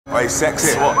Hey,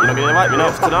 sexy. What, you're not going to invite me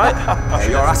now for tonight?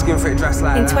 Hey, you're asking for it dressed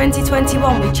like In that.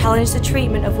 2021, we challenged the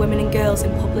treatment of women and girls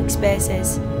in public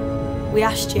spaces. We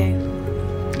asked you,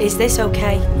 is this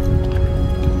okay?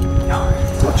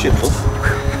 Touchable.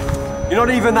 You're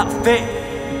not even that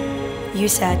fit. You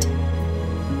said,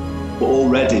 But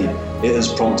already it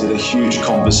has prompted a huge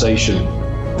conversation.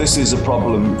 This is a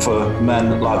problem for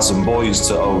men, lads and boys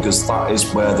to own, because that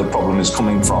is where the problem is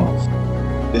coming from.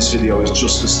 This video is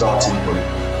just a starting point.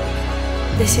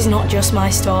 this is not just my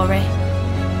story,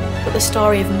 but the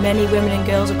story of many women and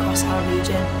girls across our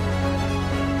region.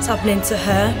 It's happening to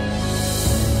her,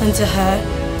 and to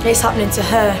her. It's happening to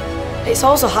her. It's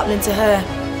also happening to her,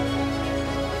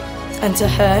 and to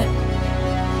her,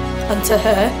 and to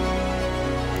her,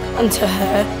 and to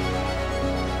her.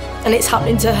 And it's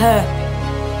happening to her,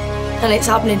 and it's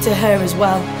happening to her as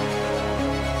well.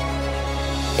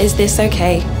 Is this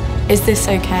okay? Is this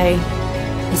okay?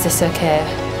 Is this okay?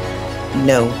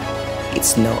 No,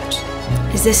 it's not.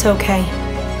 Is this okay?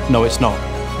 No, it's not.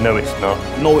 No, it's not.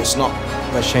 No, it's not.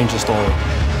 Let's change the story.